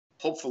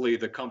hopefully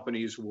the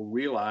companies will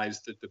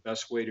realize that the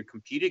best way to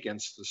compete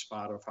against the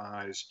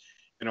Spotify's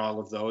and all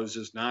of those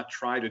is not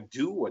try to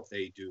do what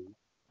they do,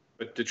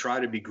 but to try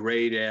to be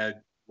great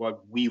at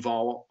what we've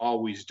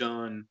always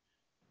done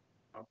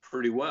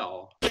pretty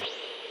well.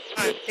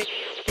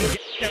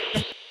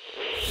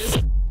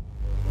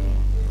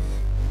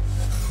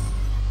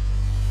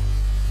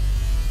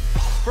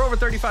 For over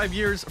 35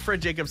 years,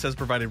 Fred Jacobs has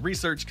provided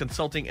research,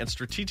 consulting, and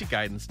strategic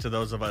guidance to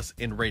those of us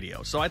in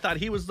radio. So I thought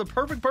he was the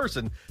perfect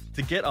person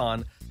to get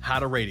on How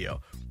to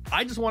Radio.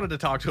 I just wanted to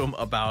talk to him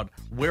about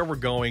where we're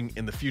going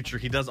in the future.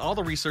 He does all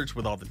the research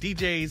with all the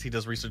DJs. He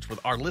does research with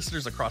our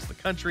listeners across the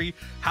country,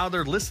 how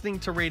they're listening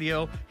to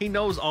radio. He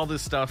knows all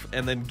this stuff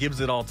and then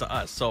gives it all to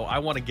us. So I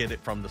want to get it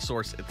from the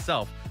source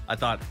itself. I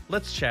thought,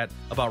 let's chat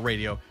about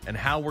radio and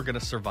how we're going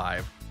to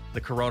survive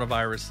the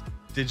coronavirus,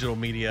 digital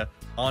media,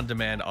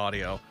 on-demand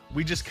audio.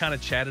 We just kind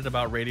of chatted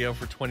about radio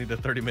for 20 to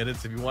 30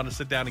 minutes. If you want to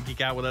sit down and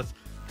geek out with us,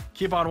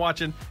 keep on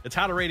watching. It's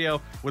How to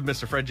Radio with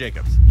Mr. Fred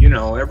Jacobs. You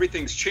know,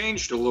 everything's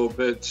changed a little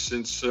bit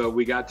since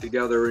we got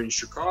together in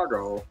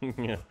Chicago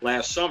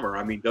last summer.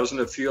 I mean, doesn't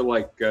it feel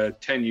like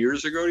 10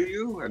 years ago to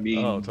you? I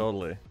mean, oh,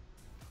 totally.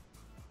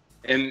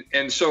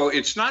 And so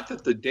it's not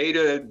that the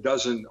data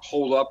doesn't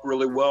hold up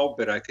really well,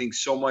 but I think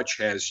so much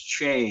has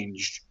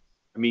changed.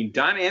 I mean,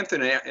 Don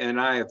Anthony and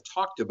I have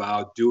talked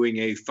about doing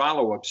a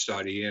follow-up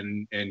study,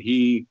 and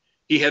he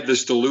had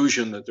this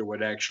delusion that there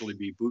would actually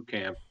be boot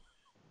camp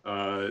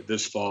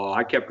this fall.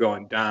 I kept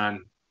going,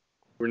 Don,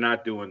 we're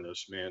not doing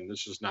this, man.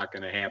 This is not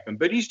going to happen.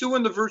 But he's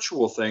doing the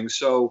virtual thing,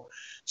 so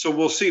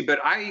we'll see. But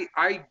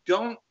I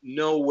don't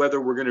know whether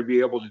we're going to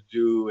be able to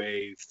do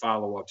a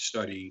follow-up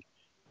study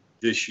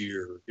this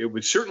year. It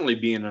would certainly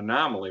be an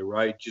anomaly,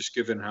 right? Just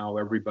given how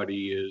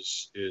everybody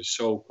is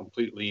so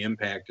completely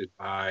impacted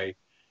by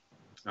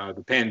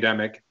the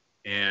pandemic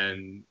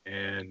and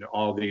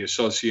all the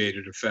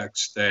associated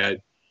effects that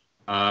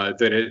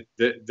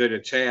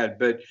it's had.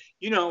 But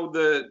you know,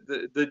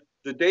 the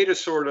data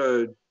sort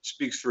of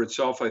speaks for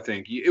itself. I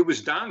think it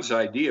was Don's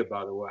idea,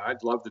 by the way.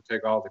 I'd love to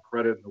take all the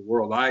credit in the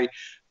world. I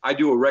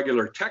do a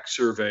regular tech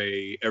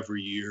survey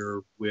every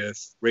year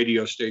with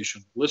radio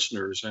station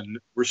listeners, and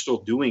we're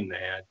still doing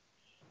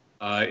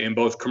that in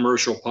both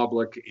commercial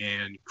public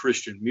and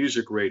Christian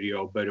music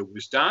radio. But it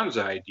was Don's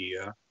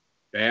idea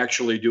to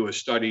actually do a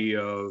study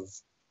of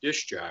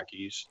disc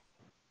jockeys.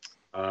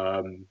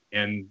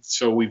 And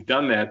so we've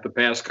done that the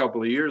past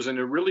couple of years, and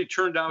it really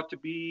turned out to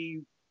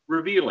be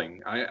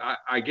revealing,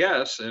 I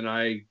guess. And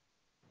I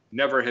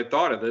never had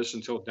thought of this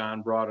until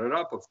Don brought it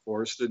up, of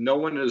course, that no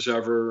one has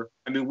ever,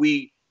 I mean,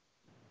 we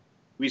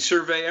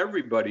survey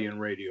everybody in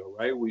radio,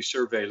 right? We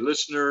survey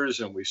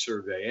listeners and we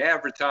survey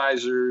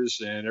advertisers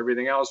and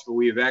everything else, but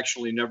we have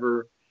actually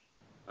never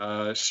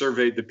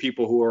surveyed the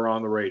people who are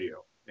on the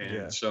radio.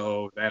 And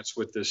so that's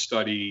what this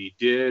study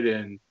did.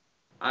 And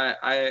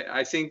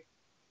I think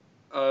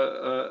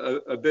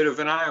a bit of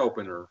an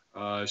eye-opener.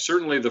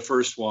 Certainly the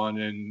first one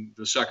and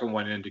the second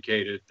one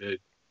indicated that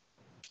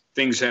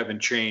things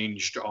haven't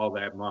changed all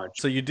that much.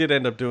 So you did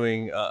end up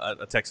doing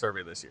a tech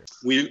survey this year.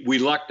 We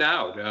lucked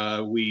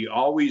out. We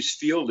always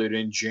fielded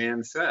in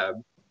Jan-Feb.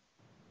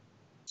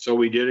 So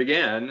we did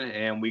again,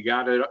 and we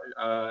got it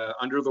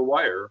under the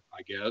wire,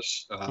 I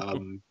guess,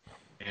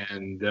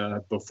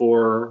 and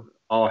before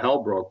all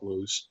hell broke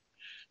loose.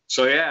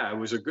 So yeah, it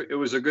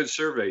was a good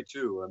survey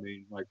too. I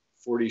mean, like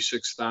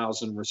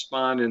 46,000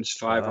 respondents,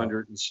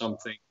 500 and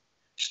something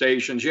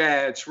stations.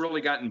 Yeah, it's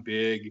really gotten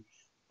big.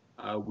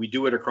 We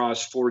do it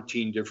across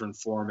 14 different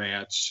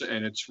formats,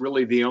 and it's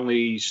really the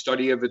only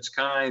study of its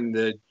kind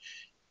that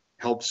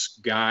helps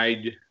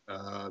guide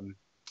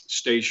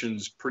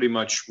stations pretty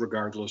much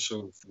regardless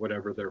of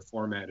whatever their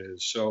format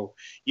is. So,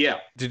 yeah.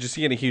 Did you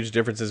see any huge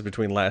differences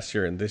between last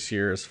year and this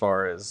year as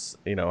far as,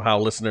 you know, how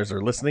listeners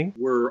are listening?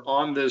 We're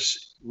on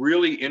this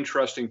really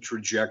interesting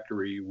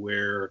trajectory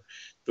where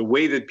the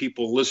way that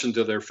people listen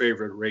to their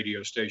favorite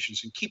radio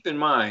stations, and keep in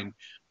mind,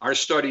 our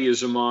study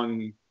is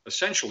among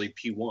essentially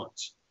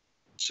P1s.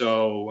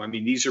 So, I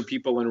mean, these are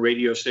people in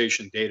radio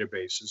station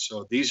databases.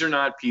 So these are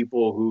not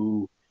people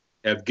who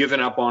have given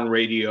up on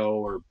radio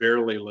or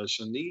barely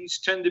listen.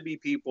 These tend to be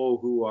people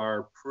who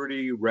are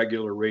pretty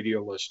regular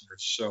radio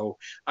listeners. So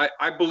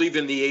I believe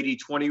in the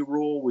 80-20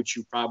 rule, which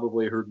you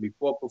probably heard me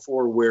quote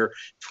before, where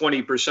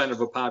 20% of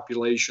a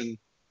population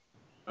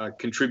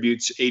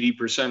contributes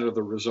 80% of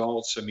the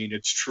results. I mean,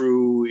 it's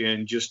true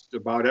in just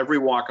about every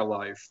walk of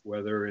life,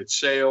 whether it's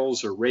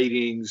sales or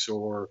ratings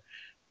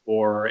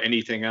or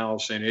anything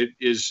else. And it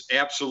is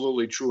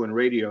absolutely true in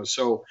radio.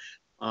 So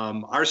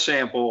our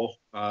sample,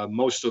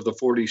 most of the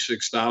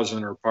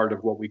 46,000 are part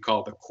of what we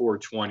call the core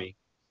 20,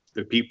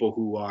 the people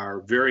who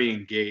are very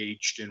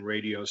engaged in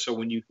radio. So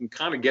when you can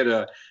kind of get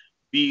a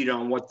beat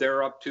on what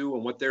they're up to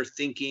and what they're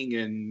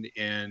thinking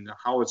and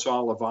how it's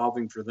all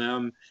evolving for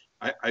them,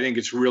 I think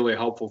it's really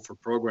helpful for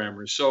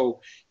programmers.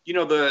 So, you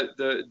know,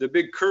 the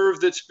big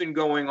curve that's been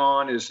going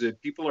on is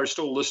that people are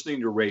still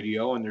listening to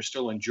radio and they're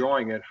still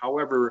enjoying it.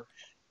 However,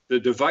 the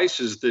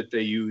devices that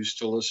they use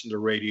to listen to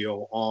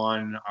radio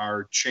on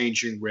are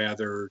changing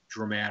rather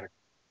dramatically.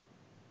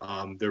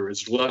 There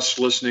is less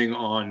listening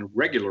on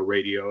regular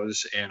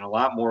radios and a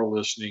lot more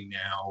listening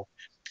now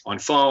on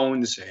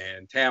phones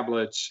and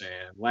tablets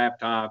and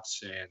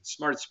laptops and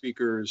smart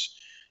speakers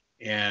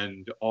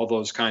and all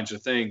those kinds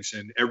of things.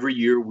 And every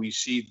year we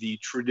see the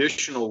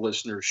traditional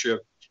listenership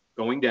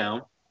going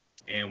down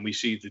and we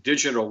see the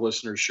digital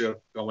listenership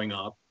going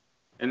up.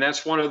 And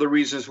that's one of the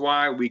reasons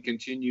why we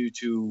continue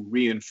to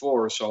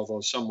reinforce,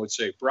 although some would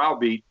say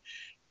browbeat,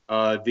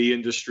 the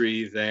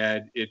industry,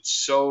 that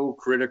it's so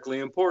critically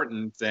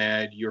important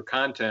that your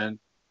content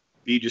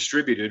be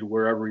distributed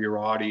wherever your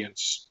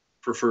audience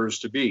prefers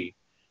to be.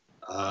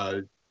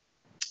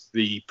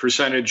 The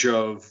percentage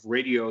of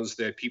radios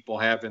that people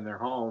have in their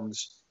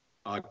homes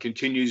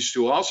continues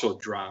to also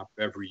drop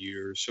every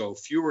year. So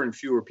fewer and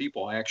fewer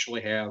people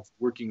actually have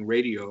working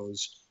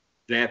radios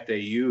that they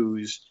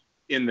use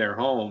in their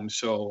homes.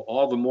 So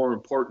all the more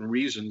important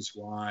reasons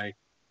why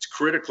it's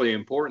critically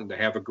important to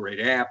have a great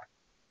app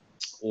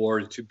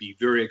or to be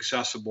very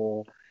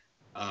accessible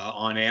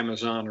on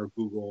Amazon or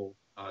Google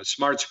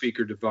smart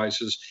speaker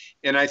devices.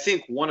 And I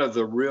think one of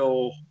the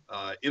real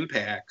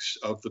impacts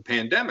of the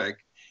pandemic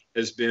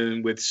has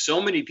been, with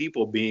so many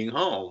people being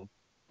home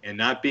and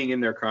not being in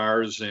their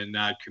cars and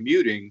not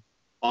commuting,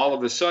 all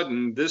of a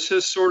sudden this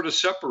has sort of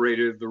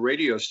separated the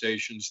radio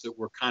stations that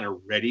were kind of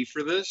ready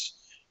for this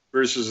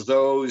versus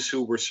those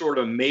who were sort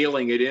of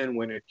mailing it in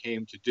when it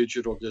came to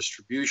digital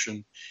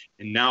distribution.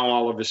 And now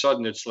all of a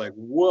sudden it's like,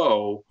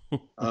 whoa,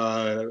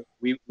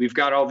 we've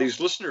got all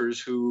these listeners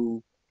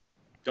who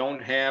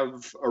don't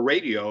have a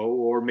radio,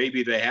 or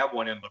maybe they have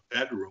one in the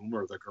bedroom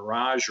or the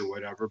garage or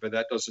whatever, but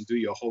that doesn't do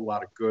you a whole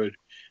lot of good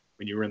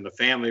when you're in the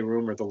family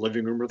room or the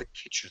living room or the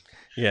kitchen.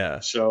 Yeah.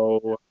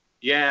 So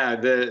yeah,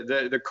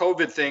 the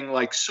COVID thing,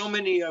 like so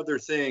many other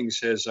things,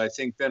 has, I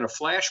think, been a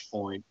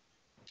flashpoint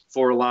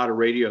for a lot of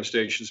radio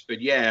stations.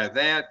 But yeah,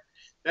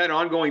 that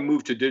ongoing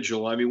move to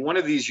digital. I mean, one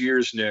of these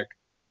years, Nick,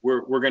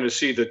 we're going to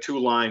see the two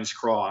lines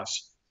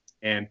cross,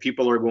 and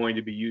people are going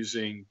to be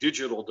using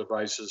digital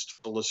devices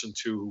to listen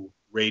to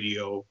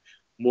radio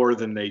more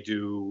than they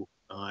do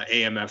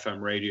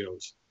AM/FM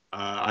radios.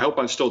 I hope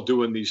I'm still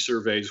doing these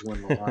surveys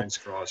when the lines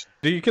cross.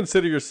 Do you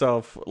consider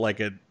yourself like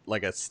a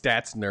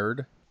stats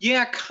nerd?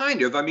 Yeah,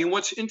 kind of. I mean,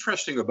 what's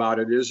interesting about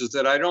it is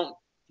that I don't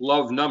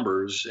love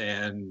numbers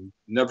and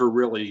never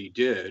really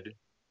did.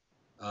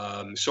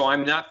 So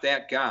I'm not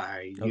that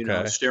guy, you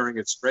know, staring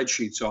at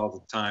spreadsheets all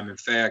the time. In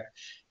fact,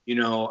 you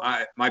know,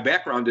 my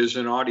background is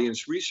in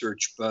audience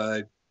research,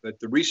 but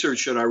the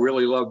research that I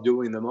really love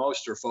doing the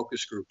most are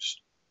focus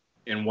groups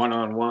and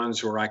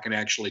one-on-ones where I can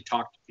actually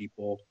talk to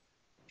people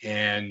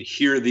and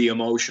hear the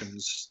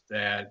emotions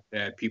that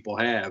people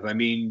have. I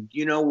mean,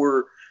 you know,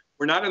 we're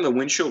not in the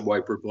windshield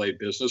wiper blade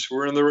business.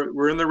 We're in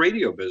the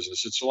radio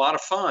business. It's a lot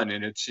of fun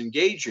and it's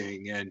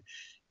engaging and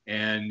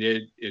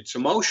it's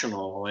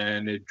emotional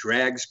and it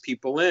drags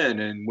people in.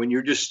 And when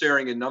you're just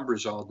staring at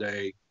numbers all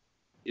day,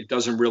 it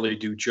doesn't really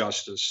do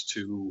justice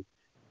to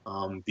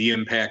the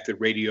impact that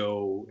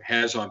radio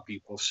has on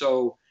people.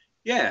 So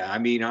yeah, I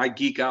mean, I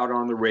geek out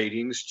on the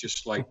ratings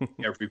just like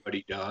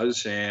everybody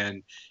does,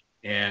 and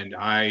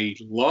I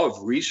love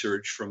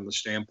research from the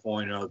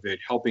standpoint of it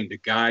helping to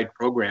guide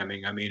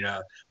programming. I mean,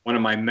 one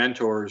of my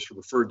mentors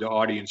referred to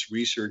audience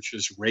research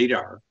as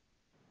radar.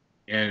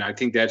 And I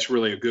think that's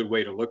really a good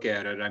way to look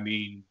at it. I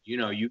mean, you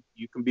know, you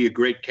can be a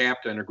great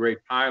captain, a great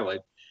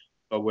pilot,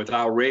 but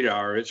without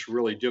radar, it's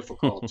really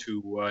difficult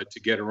to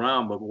get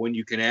around. But when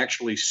you can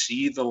actually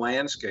see the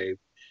landscape,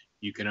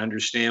 you can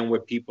understand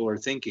what people are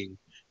thinking.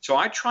 So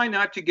I try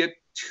not to get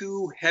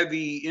too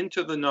heavy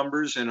into the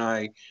numbers, and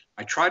I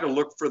try to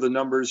look for the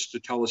numbers to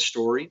tell a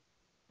story.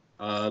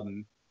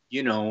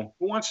 You know,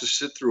 who wants to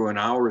sit through an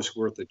hour's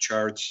worth of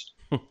charts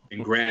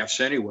and graphs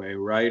anyway,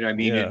 right? I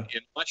mean,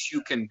 unless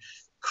you can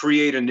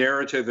create a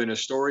narrative and a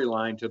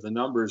storyline to the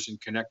numbers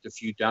and connect a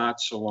few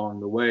dots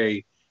along the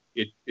way,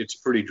 it's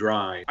pretty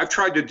dry. I've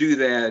tried to do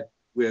that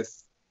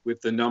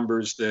with the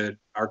numbers that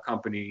our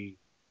company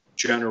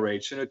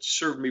generates, and it's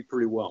served me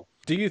pretty well.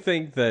 Do you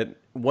think that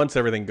once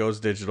everything goes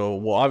digital,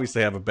 we'll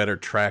obviously have a better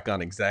track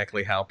on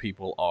exactly how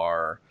people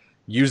are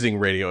using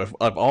radio? If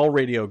all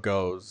radio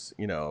goes,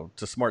 you know,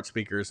 to smart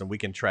speakers and we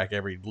can track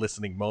every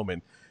listening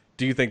moment,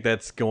 do you think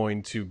that's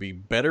going to be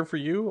better for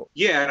you?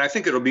 Yeah, and I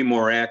think it'll be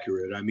more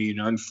accurate. I mean,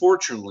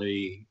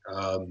 unfortunately,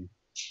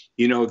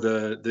 you know,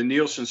 the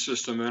Nielsen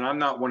system, and I'm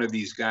not one of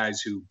these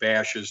guys who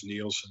bashes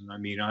Nielsen. I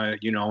mean,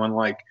 you know,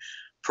 unlike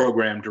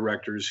program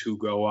directors who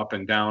go up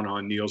and down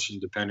on Nielsen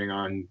depending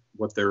on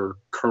what their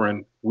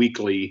current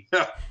weekly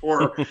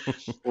or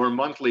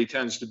monthly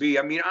tends to be.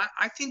 I mean,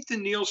 I think the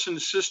Nielsen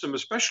system,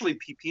 especially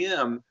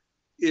PPM,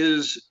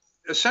 is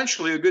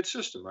essentially a good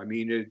system. I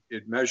mean,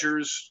 it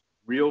measures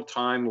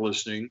real-time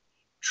listening.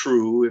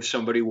 True, if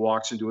somebody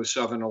walks into a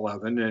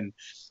 7-Eleven and,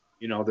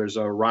 you know, there's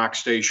a rock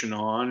station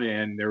on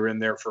and they're in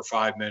there for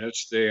 5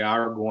 minutes, they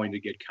are going to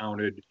get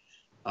counted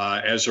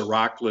as a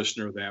rock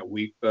listener that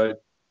week.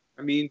 But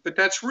I mean, but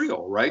that's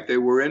real, right? They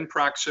were in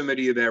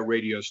proximity of that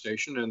radio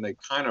station and they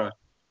kind of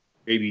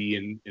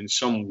maybe in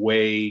some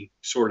way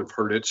sort of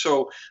hurt it.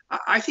 So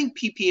I think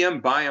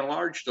PPM by and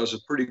large does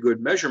a pretty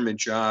good measurement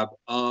job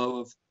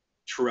of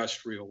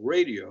terrestrial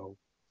radio.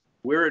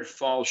 Where it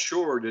falls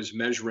short is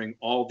measuring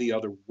all the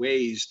other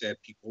ways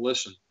that people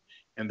listen.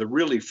 And the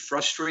really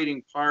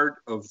frustrating part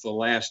of the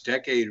last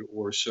decade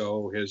or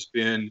so has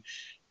been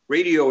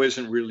radio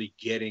isn't really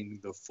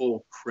getting the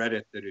full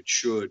credit that it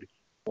should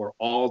for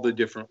all the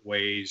different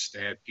ways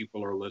that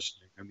people are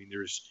listening. I mean,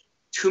 there's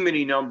too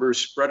many numbers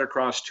spread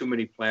across too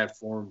many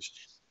platforms,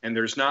 and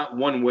there's not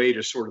one way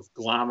to sort of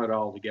glom it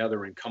all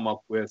together and come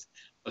up with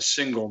a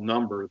single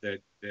number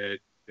that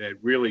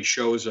really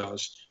shows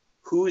us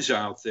who's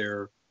out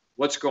there,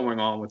 what's going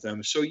on with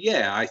them. So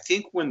yeah, I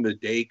think when the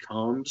day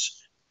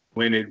comes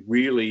when it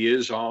really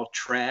is all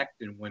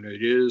tracked and when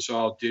it is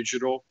all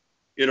digital,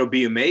 it'll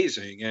be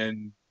amazing,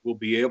 and we'll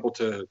be able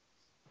to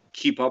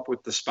keep up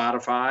with the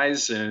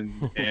Spotify's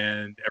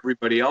and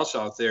everybody else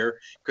out there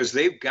because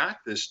they've got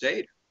this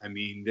data. I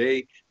mean,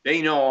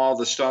 they know all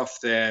the stuff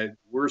that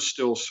we're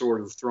still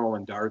sort of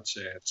throwing darts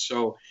at.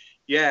 So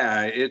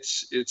yeah,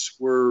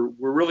 we're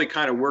really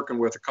kind of working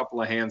with a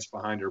couple of hands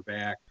behind our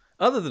back.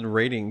 Other than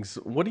ratings,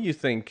 what do you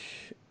think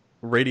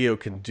radio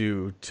can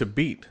do to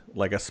beat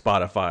like a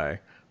Spotify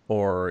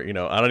or,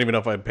 I don't even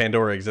know if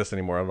Pandora exists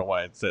anymore. I don't know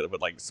why I said it,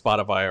 but like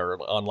Spotify or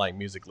online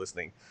music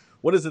listening.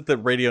 What is it that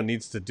radio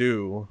needs to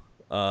do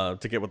to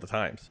get with the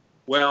times?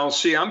 Well,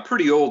 see, I'm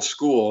pretty old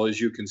school, as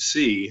you can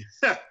see.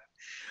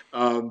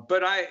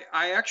 But I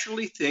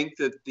actually think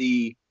that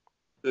the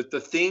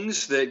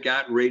things that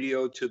got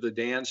radio to the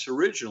dance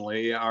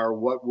originally are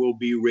what will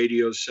be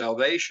radio's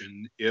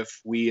salvation if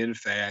we, in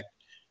fact,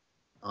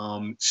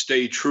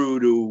 stay true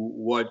to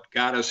what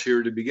got us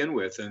here to begin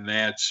with, and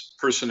that's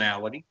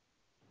personality.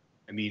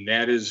 I mean,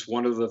 that is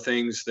one of the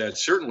things that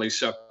certainly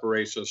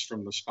separates us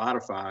from the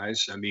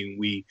Spotify's. I mean,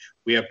 we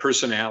have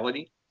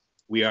personality.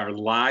 We are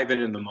live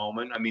and in the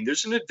moment. I mean,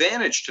 there's an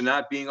advantage to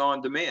not being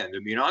on demand. I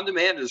mean, on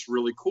demand is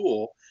really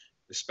cool,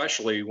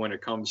 especially when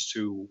it comes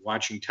to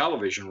watching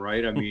television,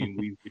 right? I mean,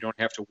 we don't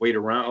have to wait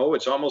around. Oh,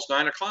 it's almost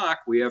 9 o'clock.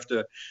 We have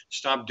to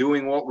stop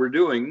doing what we're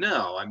doing.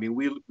 No, I mean,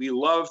 we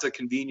love the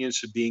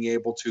convenience of being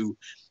able to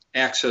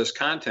access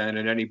content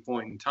at any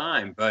point in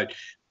time. But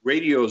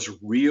radio's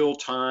real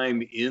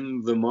time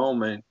in the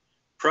moment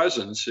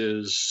presence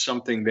is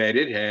something that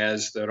it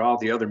has that all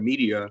the other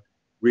media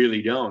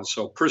really don't.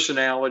 So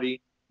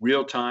personality,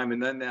 real time,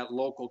 and then that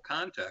local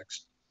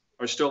context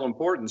are still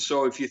important.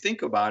 So if you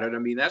think about it, I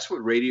mean, that's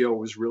what radio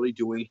was really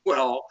doing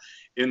well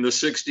in the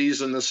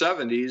 60s and the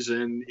 70s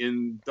and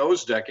in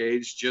those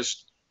decades,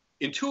 just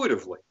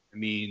intuitively. I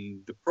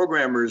mean, the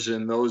programmers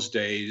in those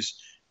days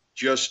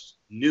just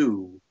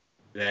knew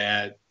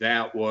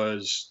that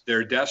was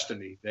their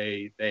destiny.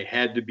 They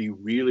had to be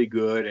really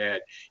good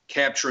at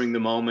capturing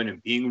the moment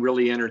and being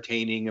really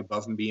entertaining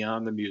above and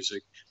beyond the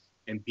music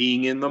and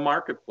being in the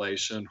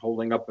marketplace and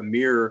holding up a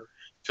mirror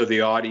to the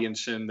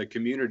audience and the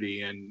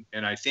community.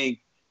 And I think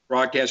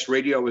broadcast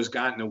radio has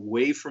gotten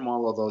away from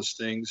all of those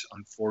things,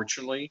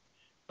 unfortunately.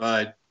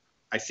 But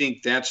I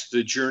think that's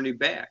the journey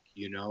back,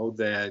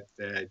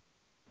 that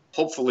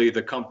hopefully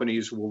the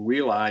companies will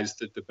realize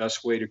that the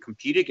best way to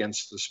compete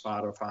against the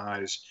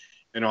Spotify's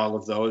and all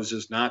of those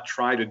is not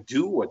try to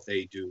do what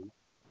they do,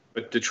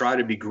 but to try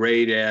to be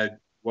great at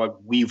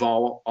what we've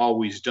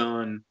always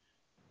done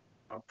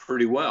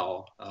pretty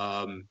well.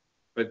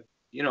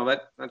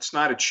 But that's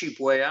not a cheap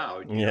way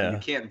out. You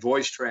can't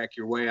voice track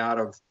your way out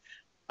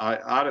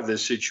of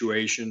this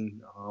situation.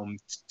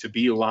 To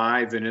be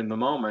live and in the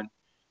moment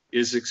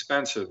is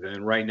expensive,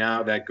 and right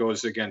now that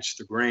goes against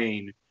the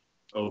grain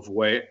of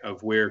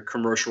where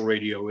commercial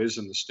radio is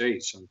in the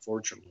States,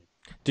 unfortunately.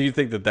 Do you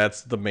think that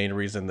that's the main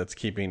reason that's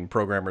keeping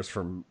programmers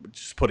from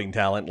just putting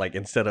talent, like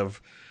instead of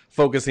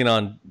focusing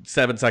on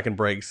 7-second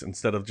breaks,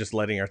 instead of just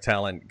letting our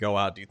talent go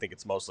out? Do you think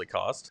it's mostly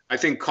cost? I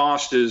think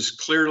cost is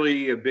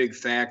clearly a big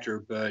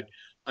factor, but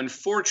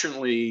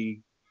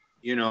unfortunately,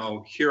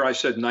 here I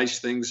said nice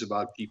things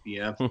about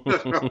PPM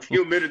a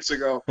few minutes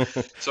ago,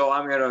 so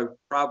I'm going to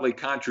probably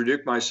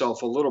contradict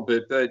myself a little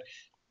bit, but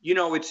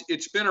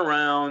it's been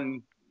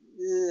around,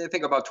 I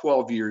think about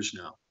 12 years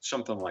now,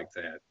 something like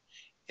that.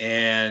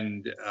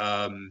 And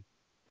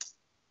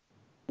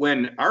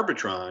when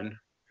Arbitron,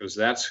 because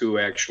that's who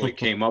actually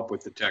came up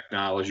with the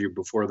technology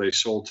before they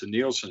sold to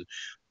Nielsen,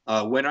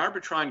 when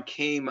Arbitron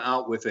came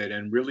out with it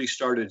and really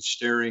started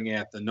staring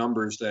at the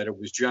numbers that it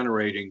was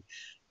generating,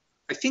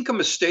 I think a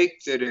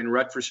mistake that in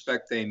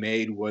retrospect they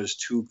made was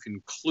to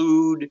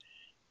conclude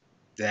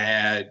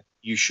that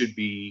you should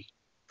be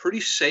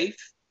pretty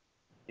safe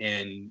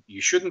and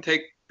you shouldn't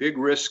take big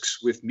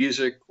risks with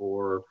music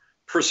or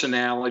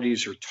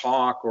personalities or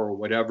talk or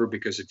whatever,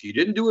 because if you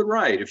didn't do it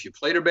right, if you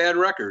played a bad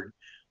record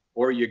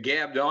or you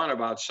gabbed on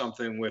about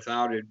something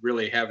without it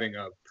really having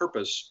a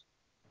purpose,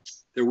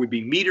 there would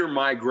be meter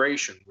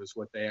migration, was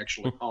what they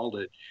actually called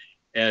it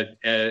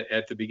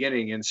at the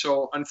beginning. And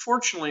so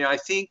unfortunately, I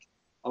think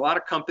a lot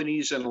of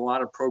companies and a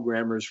lot of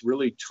programmers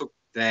really took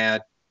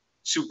that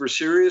super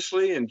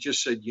seriously and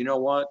just said, you know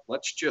what,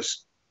 let's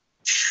just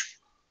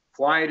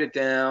quiet it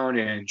down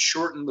and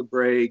shorten the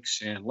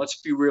brakes and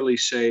let's be really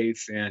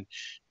safe and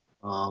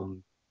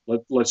um,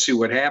 let's see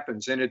what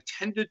happens. And it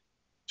tended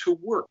to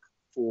work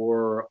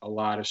for a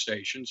lot of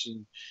stations.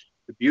 And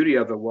the beauty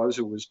of it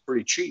was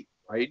pretty cheap,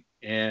 right?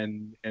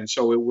 And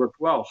so it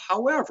worked well.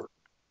 However,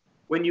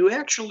 when you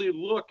actually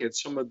look at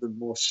some of the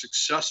most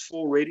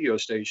successful radio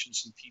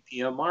stations in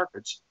PPM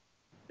markets,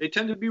 they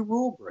tend to be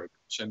rule breakers.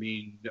 I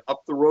mean,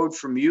 up the road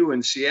from you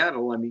in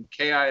Seattle, I mean,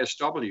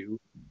 KISW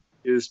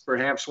is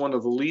perhaps one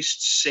of the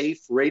least safe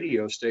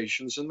radio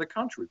stations in the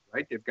country,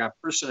 right? They've got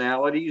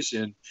personalities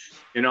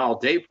in all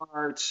day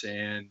parts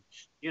and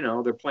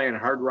they're playing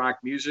hard rock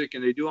music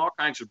and they do all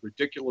kinds of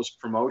ridiculous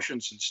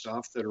promotions and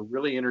stuff that are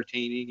really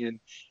entertaining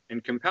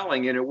and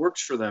compelling and it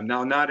works for them.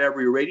 Now, not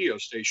every radio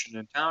station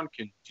in town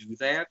can do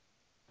that.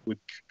 It would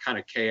kind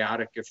of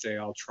chaotic if they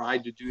all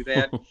tried to do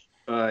that.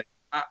 But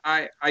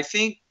I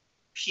think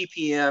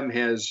PPM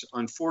has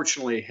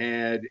unfortunately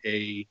had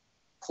a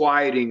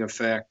quieting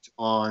effect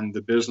on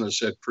the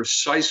business at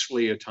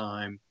precisely a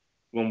time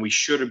when we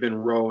should have been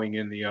rowing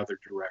in the other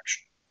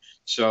direction.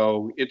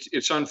 So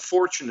it's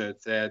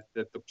unfortunate that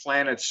the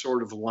planets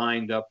sort of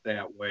lined up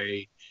that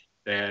way,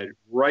 that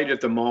right at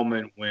the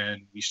moment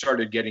when we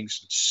started getting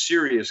some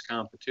serious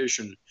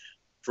competition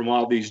from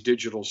all these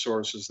digital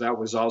sources, that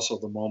was also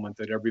the moment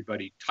that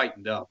everybody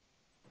tightened up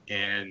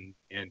and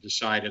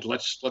decided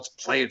let's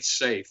play it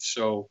safe.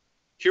 So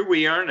here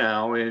we are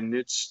now, and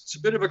it's a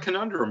bit of a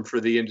conundrum for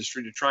the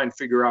industry to try and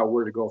figure out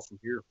where to go from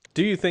here.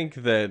 Do you think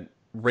that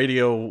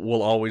radio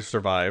will always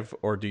survive,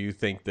 or do you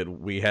think that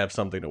we have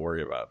something to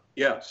worry about?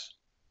 Yes.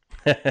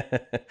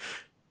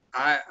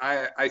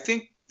 I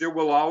think there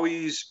will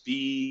always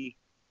be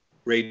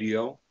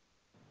radio,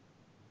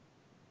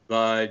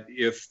 but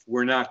if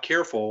we're not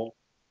careful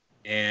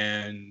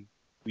and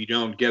we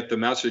don't get the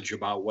message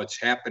about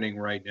what's happening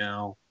right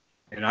now,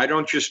 and I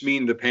don't just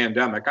mean the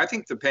pandemic. I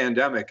think the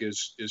pandemic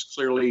is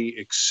clearly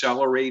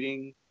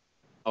accelerating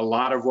a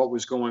lot of what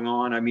was going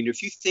on. I mean,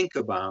 if you think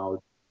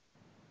about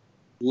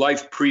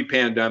life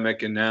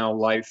pre-pandemic and now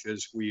life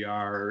as we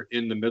are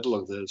in the middle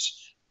of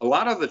this, a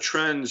lot of the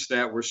trends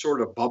that were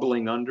sort of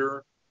bubbling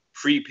under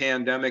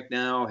pre-pandemic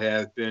now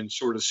have been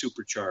sort of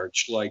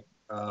supercharged, like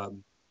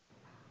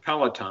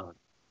Peloton,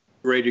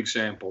 great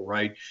example,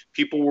 right?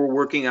 People were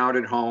working out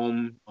at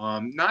home,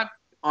 not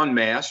en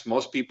masse.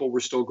 Most people were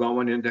still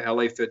going into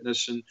LA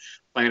Fitness and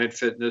Planet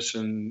Fitness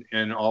and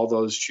all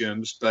those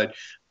gyms. But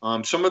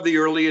some of the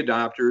early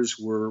adopters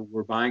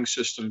were buying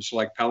systems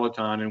like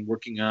Peloton and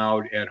working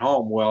out at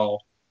home.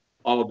 Well,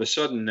 all of a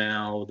sudden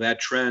now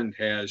that trend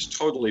has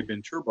totally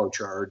been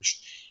turbocharged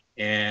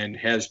and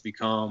has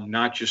become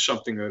not just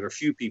something that a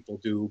few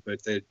people do,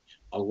 but that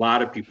a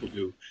lot of people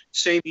do.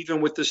 Same even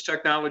with this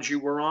technology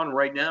we're on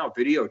right now.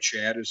 Video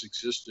chat has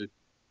existed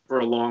for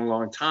a long,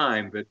 long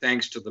time, but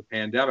thanks to the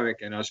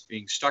pandemic and us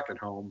being stuck at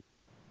home,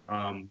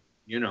 I'm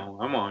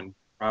on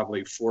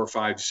probably 4 or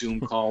 5 Zoom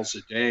calls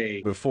a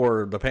day.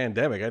 Before the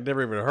pandemic, I'd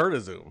never even heard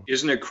of Zoom.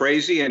 Isn't it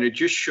crazy? And it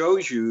just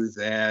shows you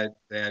that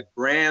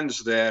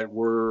brands that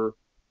were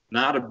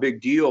not a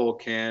big deal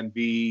can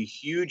be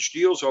huge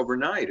deals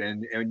overnight.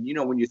 And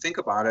when you think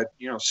about it,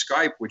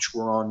 Skype, which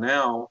we're on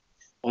now,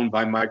 owned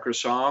by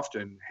Microsoft,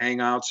 and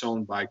Hangouts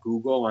owned by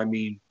Google. I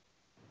mean,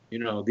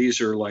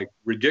 these are like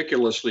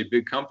ridiculously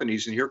big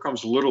companies, and here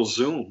comes little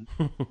Zoom,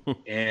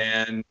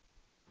 and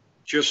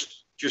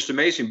just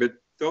amazing. But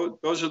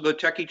those are the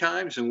techie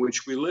times in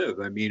which we live.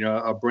 I mean,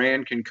 a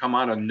brand can come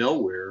out of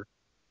nowhere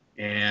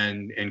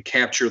and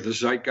capture the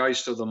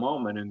zeitgeist of the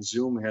moment, and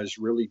Zoom has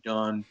really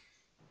done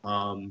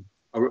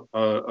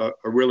a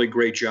really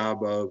great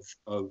job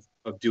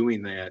of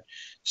doing that.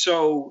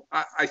 So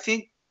I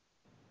think,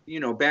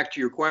 back to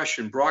your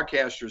question,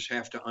 broadcasters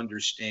have to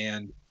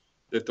understand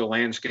that the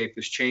landscape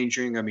is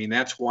changing. I mean,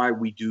 that's why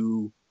we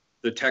do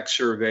the tech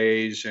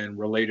surveys and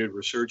related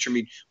research. I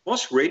mean,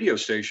 most radio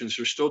stations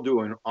are still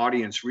doing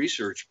audience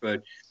research,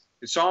 but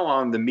it's all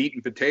on the meat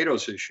and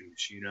potatoes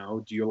issues.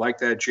 Do you like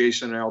that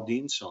Jason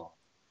Aldean song?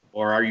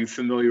 Or are you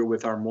familiar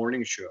with our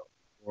morning show?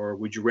 Or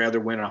would you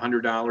rather win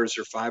 $100 or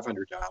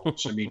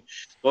 $500? I mean,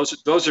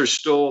 those are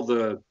still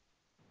the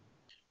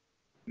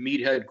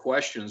meathead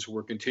questions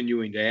we're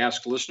continuing to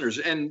ask listeners.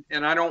 And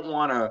I don't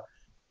want to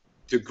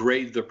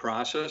degrade the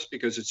process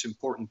because it's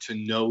important to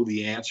know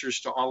the answers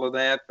to all of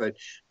that, but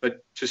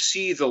to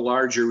see the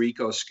larger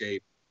ecoscape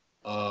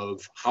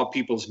of how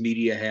people's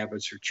media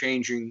habits are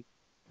changing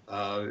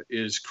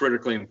is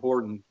critically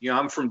important.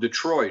 I'm from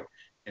Detroit,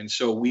 and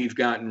so we've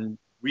gotten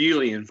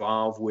really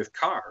involved with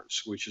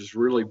cars, which has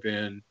really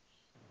been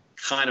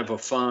kind of a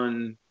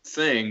fun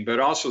thing, but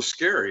also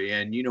scary.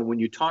 And when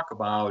you talk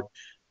about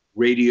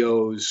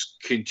radio's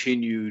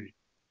continued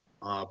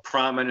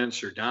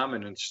prominence or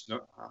dominance,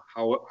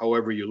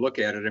 however you look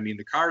at it, I mean,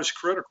 the car is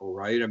critical,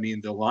 right? I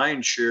mean, the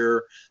lion's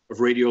share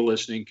of radio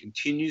listening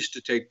continues to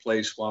take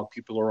place while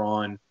people are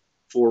on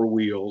 4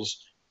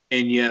 wheels,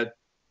 and yet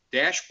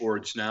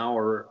dashboards now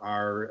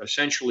are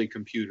essentially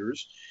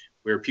computers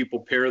where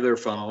people pair their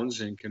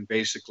phones and can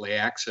basically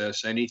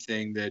access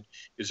anything that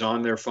is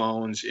on their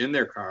phones in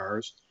their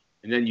cars.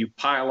 And then you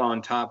pile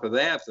on top of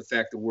that the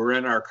fact that we're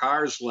in our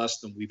cars less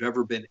than we've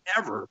ever been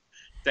ever,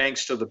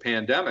 thanks to the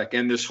pandemic.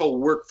 And this whole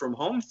work from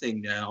home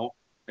thing now,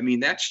 I mean,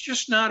 that's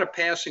just not a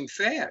passing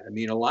fad. I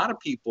mean, a lot of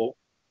people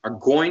are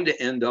going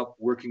to end up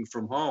working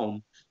from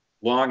home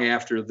long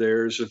after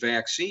there's a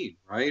vaccine,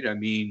 right? I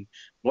mean,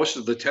 most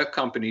of the tech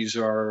companies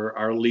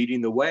are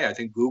leading the way. I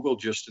think Google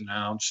just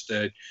announced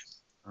that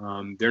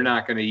they're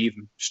not going to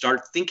even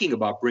start thinking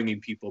about bringing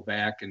people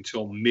back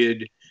until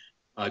mid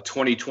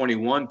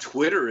 2021.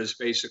 Twitter has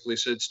basically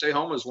said, stay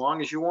home as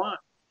long as you want.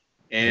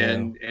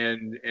 And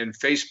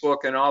Facebook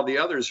and all the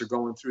others are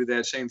going through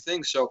that same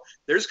thing. So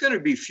there's going to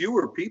be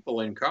fewer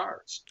people in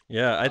cars.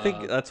 Yeah, I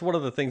think that's one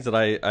of the things that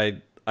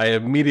I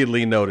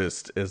immediately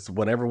noticed is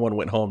when everyone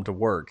went home to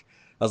work.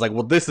 I was like,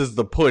 well, this is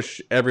the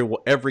push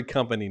every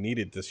company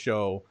needed to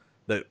show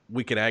that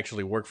we can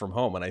actually work from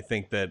home. And I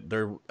think that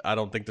I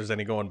don't think there's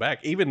any going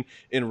back. Even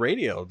in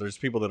radio, there's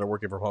people that are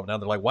working from home now.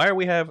 They're like, why are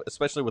we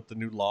especially with the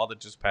new law that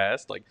just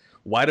passed, like,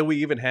 why do we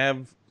even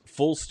have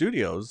full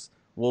studios?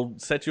 We'll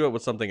set you up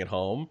with something at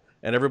home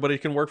and everybody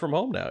can work from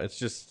home now. It's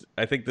just,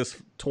 I think this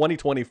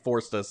 2020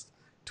 forced us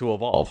to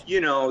evolve.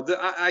 You know,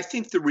 I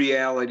think the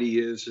reality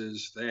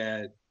is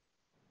that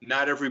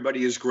not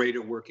everybody is great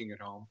at working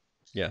at home.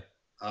 Yeah.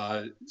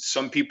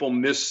 Some people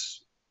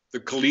miss the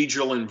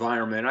collegial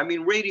environment. I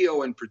mean,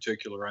 radio in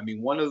particular. I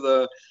mean, one of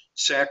the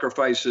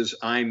sacrifices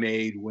I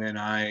made when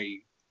I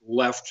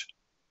left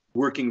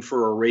working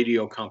for a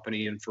radio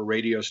company and for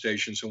radio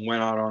stations and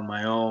went out on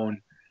my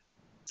own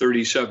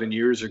 37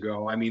 years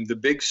ago, I mean, the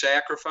big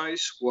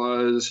sacrifice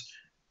was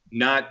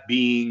not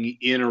being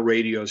in a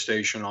radio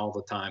station all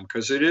the time,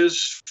 because it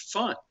is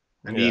fun.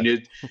 I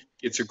mean,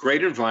 it's a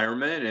great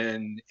environment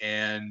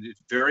and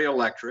it's very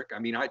electric. I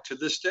mean, to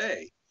this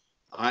day,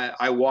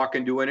 I walk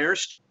into an air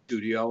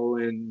studio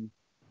and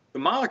the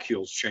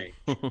molecules change.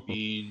 I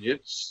mean,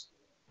 it's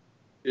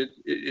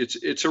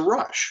a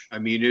rush. I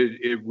mean,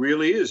 it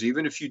really is.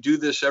 Even if you do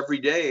this every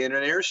day in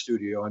an air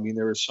studio, I mean,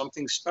 there is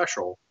something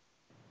special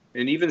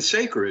and even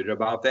sacred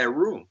about that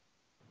room.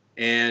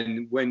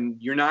 And when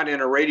you're not in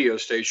a radio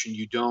station,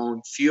 you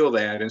don't feel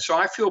that. And so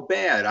I feel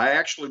bad. I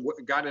actually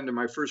got into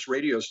my first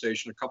radio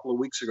station a couple of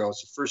weeks ago.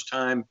 It's the first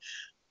time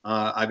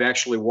I've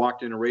actually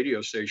walked in a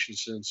radio station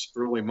since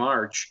early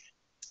March,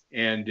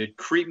 and it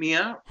creeped me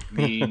out. I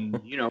mean,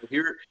 you know,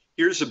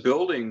 here's a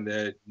building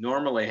that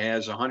normally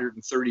has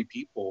 130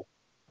 people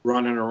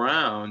running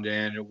around,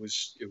 and it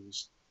was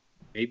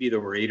maybe there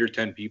were 8 or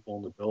 10 people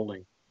in the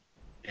building,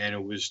 and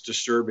it was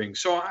disturbing.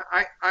 So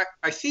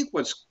I think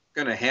what's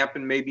going to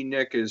happen, maybe,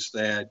 Nick, is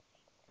that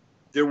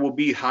there will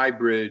be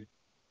hybrid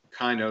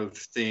kind of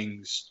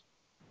things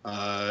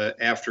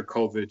after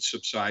COVID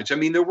subsides. I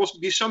mean, there will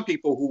be some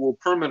people who will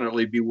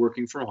permanently be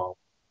working from home,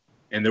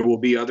 and there will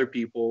be other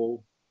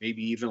people,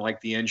 maybe even like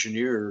the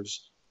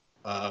engineers,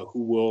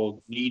 who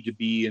will need to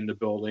be in the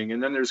building.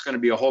 And then there's going to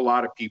be a whole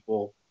lot of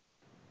people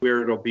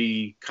where it'll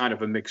be kind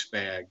of a mixed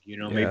bag. You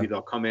know, maybe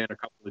they'll come in a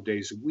couple of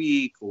days a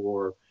week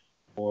or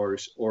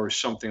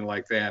something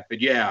like that.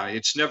 But yeah,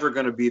 it's never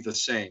going to be the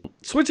same.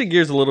 Switching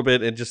gears a little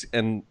bit,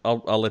 and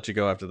I'll let you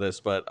go after this,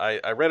 but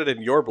I read it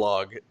in your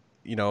blog,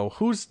 you know,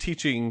 who's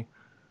teaching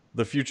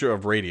the future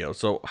of radio?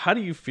 So how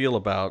do you feel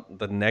about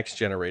the next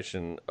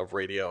generation of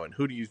radio, and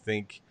who do you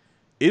think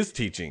is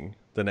teaching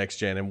the next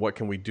gen, and what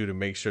can we do to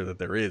make sure that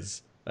there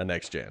is a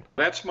next gen?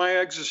 That's my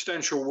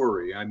existential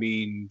worry. I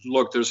mean,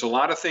 look, there's a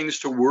lot of things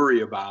to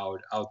worry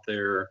about out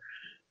there,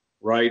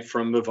 right?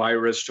 From the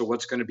virus to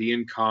what's going to be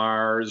in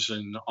cars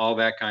and all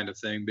that kind of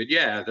thing. But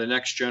yeah, the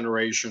next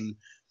generation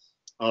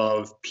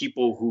of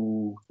people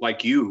who,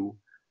 like you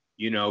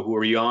know, who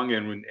are young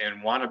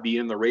and want to be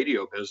in the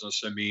radio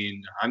business. I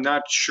mean, I'm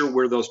not sure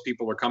where those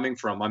people are coming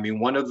from. I mean,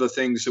 one of the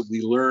things that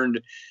we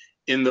learned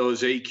in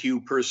those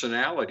AQ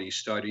personality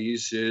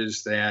studies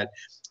is that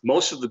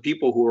most of the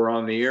people who are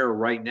on the air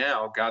right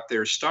now got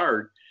their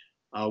start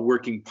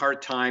working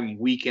part-time,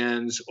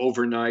 weekends,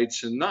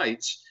 overnights, and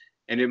nights.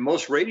 And in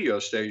most radio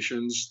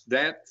stations,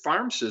 that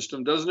farm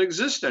system doesn't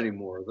exist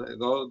anymore.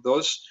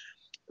 Those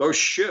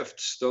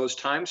shifts, those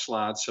time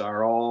slots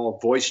are all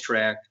voice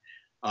tracked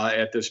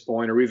at this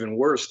point, or even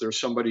worse, there's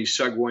somebody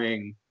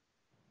segueing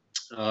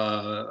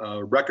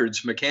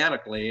records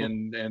mechanically,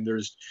 and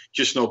there's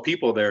just no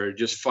people there,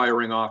 just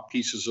firing off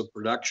pieces of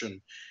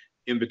production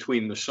in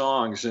between the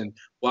songs. And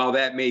while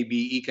that may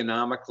be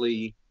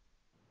economically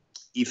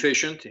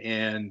efficient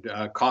and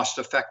cost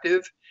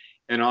effective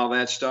and all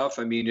that stuff,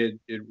 I mean,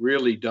 it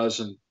really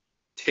doesn't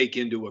take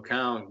into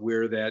account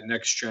where that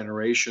next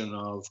generation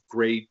of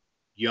great,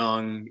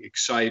 young,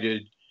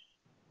 excited,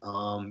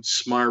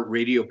 smart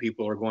radio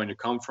people are going to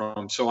come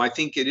from. So I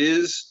think it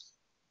is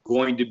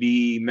going to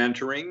be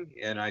mentoring,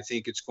 and I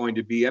think it's going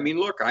to be, I mean,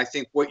 look, I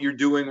think what you're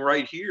doing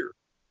right here,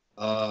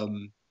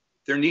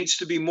 there needs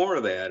to be more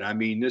of that. I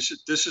mean, this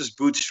is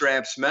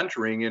Bootstraps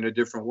mentoring in a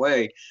different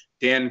way.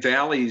 Dan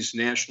Valley's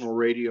National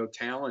Radio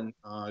Talent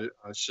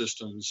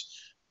Systems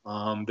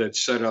that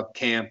set up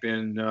camp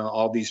in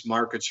all these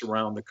markets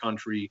around the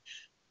country,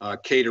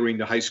 catering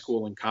to high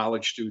school and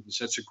college students.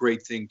 That's a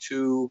great thing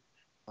too.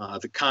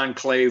 the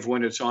conclave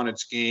when it's on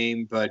its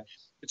game, but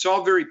it's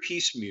all very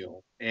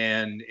piecemeal.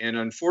 And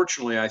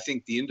unfortunately, I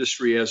think the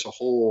industry as a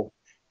whole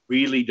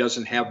really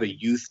doesn't have a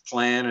youth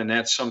plan, and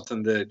that's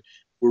something that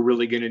we're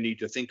really going to need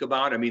to think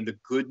about. I mean, the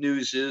good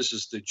news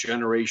is the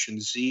Generation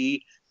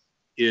Z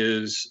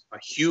is a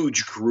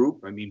huge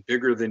group. I mean,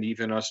 bigger than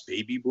even us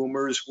baby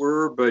boomers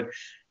were. But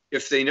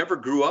if they never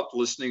grew up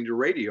listening to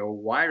radio,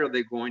 why are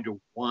they going to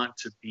want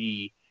to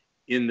be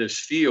in this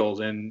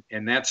field? And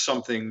that's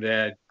something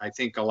that I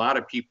think a lot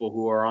of people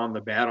who are on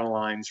the battle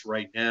lines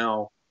right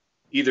now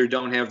either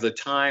don't have the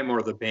time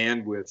or the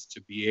bandwidth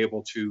to be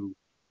able to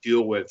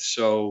deal with.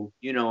 So,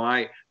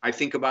 I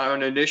think about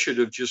an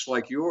initiative just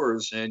like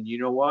yours, and you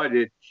know what,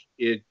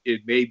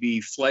 it may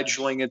be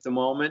fledgling at the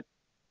moment,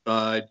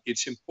 but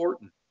it's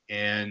important.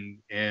 And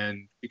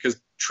because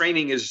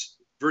training is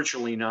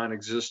virtually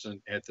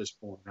non-existent at this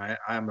point.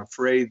 I'm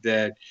afraid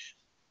that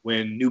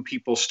when new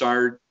people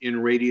start in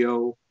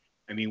radio,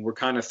 I mean, we're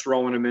kind of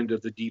throwing them into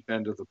the deep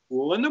end of the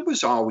pool. And there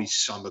was always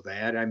some of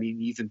that. I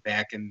mean, even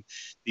back in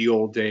the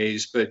old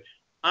days. But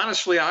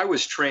honestly, I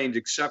was trained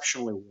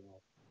exceptionally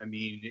well. I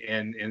mean,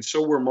 and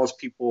so were most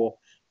people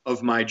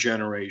of my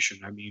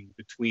generation. I mean,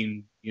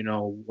 between,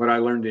 what I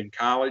learned in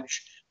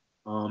college,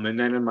 and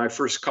then in my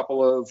first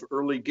couple of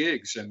early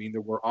gigs, I mean,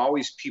 there were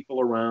always people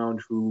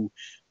around who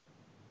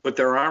put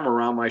their arm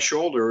around my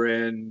shoulder.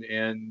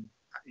 And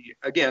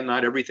again,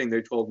 not everything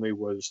they told me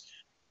was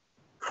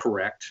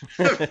correct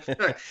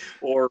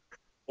or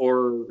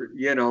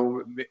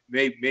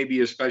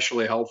maybe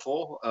especially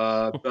helpful,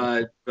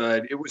 but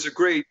it was a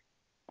great,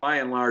 by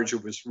and large,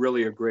 it was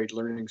really a great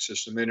learning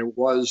system, and it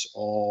was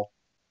all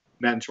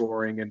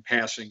mentoring and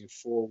passing it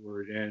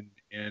forward, and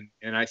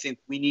I think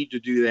we need to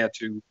do that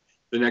to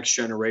the next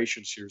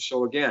generations here.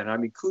 So again, I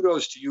mean,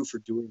 kudos to you for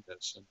doing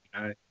this.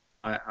 I mean,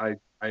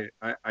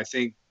 I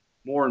think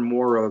more and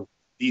more of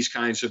these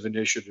kinds of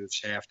initiatives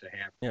have to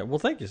happen. Yeah, well,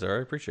 thank you, sir.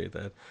 I appreciate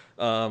that.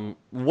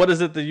 What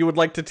is it that you would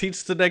like to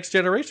teach the next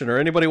generation, or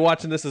anybody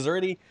watching this? Is there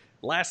any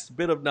last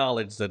bit of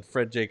knowledge that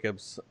Fred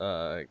Jacobs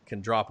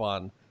can drop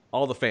on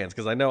all the fans?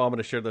 Because I know I'm going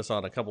to share this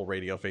on a couple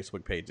radio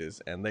Facebook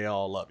pages, and they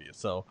all love you.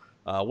 So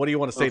what do you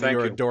want to say to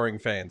your adoring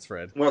fans,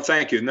 Fred? Well,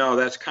 thank you. No,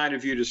 that's kind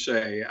of you to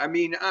say. I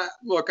mean,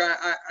 look,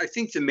 I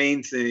think the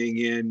main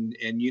thing, and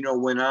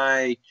when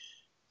I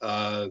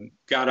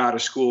got out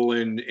of school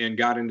and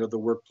got into the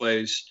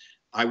workplace,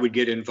 I would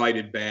get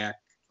invited back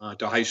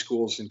to high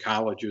schools and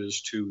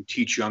colleges to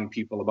teach young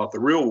people about the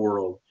real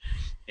world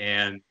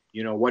and,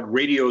 what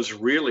radio's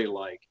really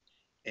like.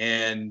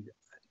 And,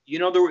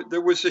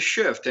 there was a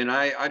shift, and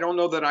I don't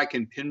know that I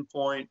can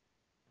pinpoint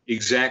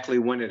exactly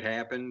when it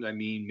happened. I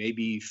mean,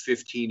 maybe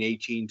 15,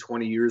 18,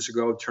 20 years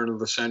ago, turn of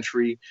the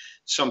century,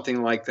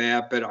 something like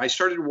that. But I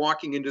started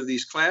walking into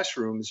these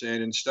classrooms,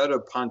 and instead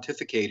of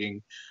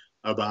pontificating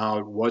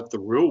about what the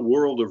real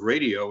world of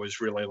radio is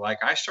really like,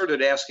 I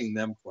started asking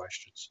them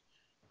questions,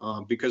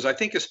 because I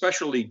think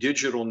especially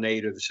digital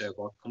natives have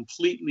a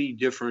completely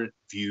different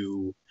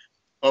view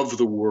of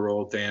the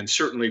world than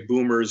certainly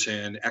boomers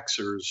and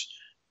Xers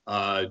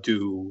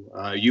do.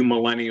 You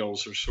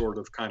millennials are sort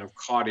of kind of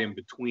caught in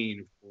between,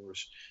 of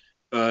course.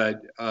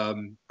 But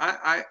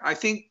I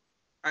think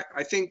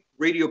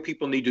radio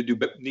people need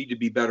to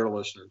be better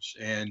listeners,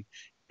 and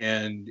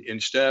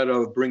instead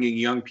of bringing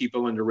young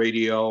people into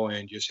radio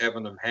and just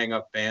having them hang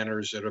up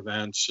banners at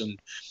events and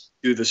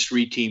do the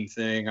street team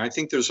thing, I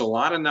think there's a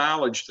lot of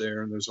knowledge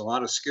there, and there's a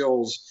lot of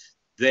skills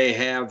they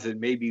have that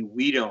maybe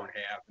we don't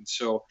have. And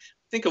so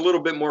I think a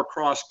little bit more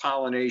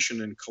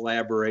cross-pollination and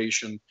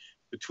collaboration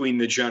between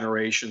the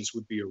generations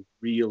would be a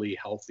really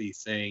healthy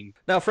thing.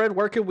 Now, Fred,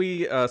 where can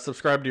we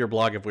subscribe to your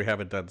blog if we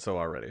haven't done so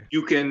already?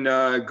 You can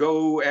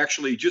go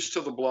actually just to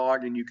the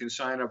blog, and you can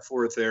sign up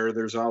for it there.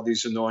 There's all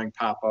these annoying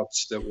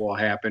pop-ups that will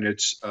happen.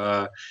 It's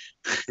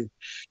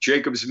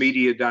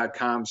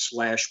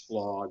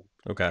jacobsmedia.com/blog.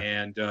 Okay.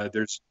 And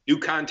there's new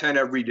content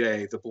every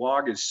day. The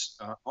blog is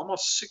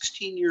almost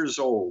 16 years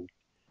old.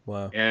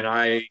 Wow. And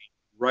I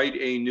write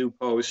a new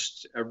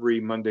post every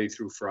Monday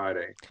through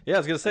Friday. Yeah, I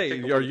was going to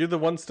say, are you the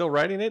one still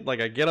writing it? Like,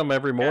 I get them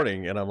every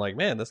morning, and I'm like,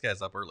 man, this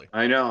guy's up early.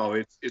 I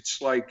know.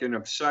 It's like an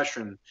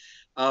obsession.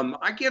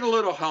 I get a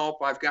little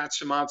help. I've got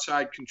some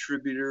outside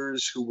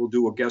contributors who will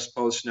do a guest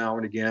post now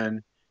and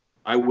again.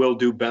 I will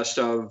do best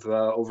of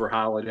over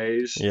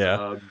holidays.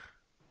 Yeah.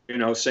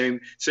 Same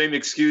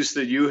excuse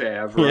that you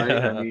have, right?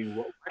 Yeah. I mean,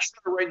 I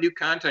started writing new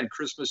content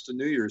Christmas to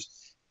New Year's.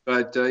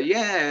 But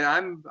yeah,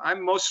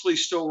 I'm mostly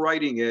still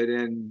writing it,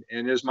 and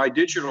as my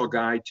digital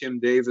guy Tim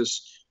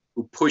Davis,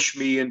 who pushed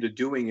me into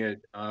doing it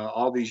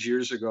all these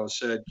years ago,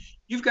 said,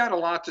 "You've got a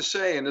lot to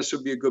say, and this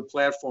would be a good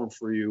platform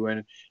for you."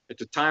 And at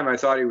the time, I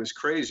thought he was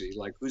crazy.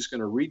 Like, who's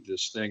going to read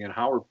this thing, and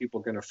how are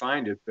people going to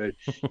find it? But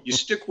you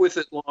stick with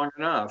it long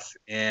enough,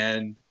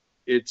 and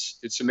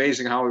it's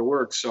amazing how it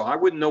works. So I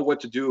wouldn't know what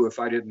to do if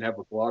I didn't have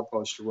a blog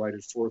post to write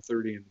at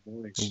 4:30 in the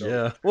morning. So.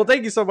 Yeah. Well,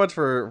 thank you so much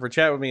for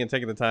chatting with me and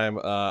taking the time.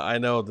 I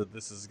know that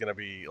this is going to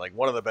be like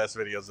one of the best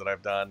videos that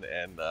I've done,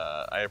 and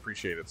I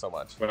appreciate it so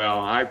much. Well,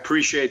 I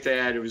appreciate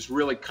that. It was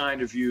really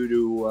kind of you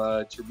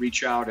to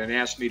reach out and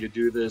ask me to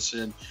do this.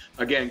 And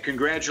again,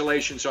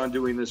 congratulations on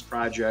doing this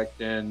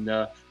project, and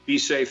be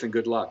safe and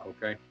good luck.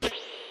 Okay.